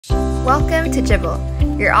Welcome to Jibble,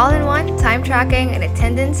 your all-in-one time tracking and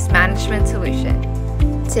attendance management solution.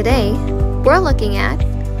 Today, we're looking at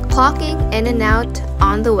clocking in and out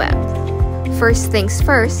on the web. First things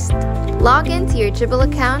first, log into your Jibble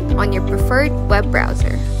account on your preferred web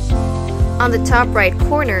browser. On the top right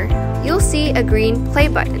corner, you'll see a green play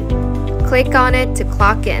button. Click on it to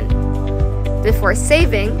clock in. Before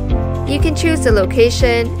saving, you can choose the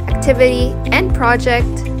location, activity, and project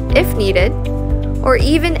if needed, or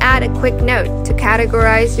even add a quick note to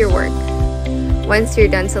categorize your work. Once you're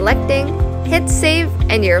done selecting, hit save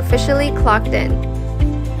and you're officially clocked in.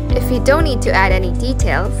 If you don't need to add any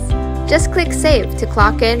details, just click save to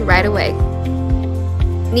clock in right away.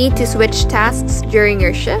 Need to switch tasks during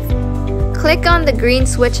your shift? Click on the green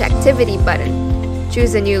switch activity button.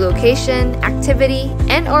 Choose a new location, activity,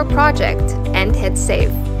 and/or project and hit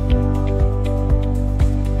save.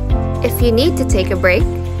 If you need to take a break,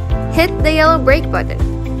 hit the yellow break button.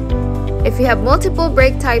 If you have multiple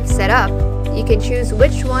break types set up, you can choose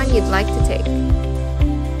which one you'd like to take.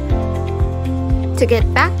 To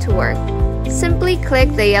get back to work, simply click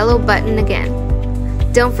the yellow button again.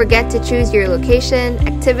 Don't forget to choose your location,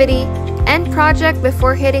 activity, and project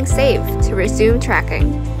before hitting save to resume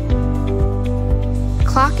tracking.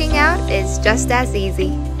 Clocking out is just as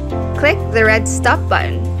easy. Click the red stop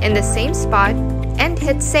button in the same spot and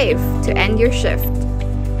hit save to end your shift.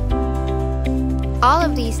 All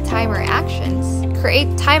of these timer actions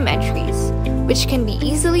create time entries, which can be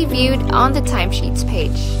easily viewed on the timesheets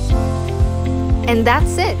page. And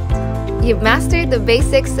that's it! You've mastered the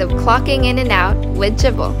basics of clocking in and out with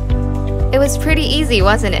Jibble. It was pretty easy,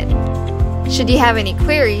 wasn't it? Should you have any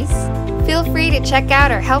queries, feel free to check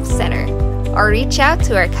out our help center or reach out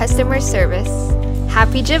to our customer service.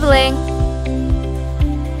 Happy jibbling!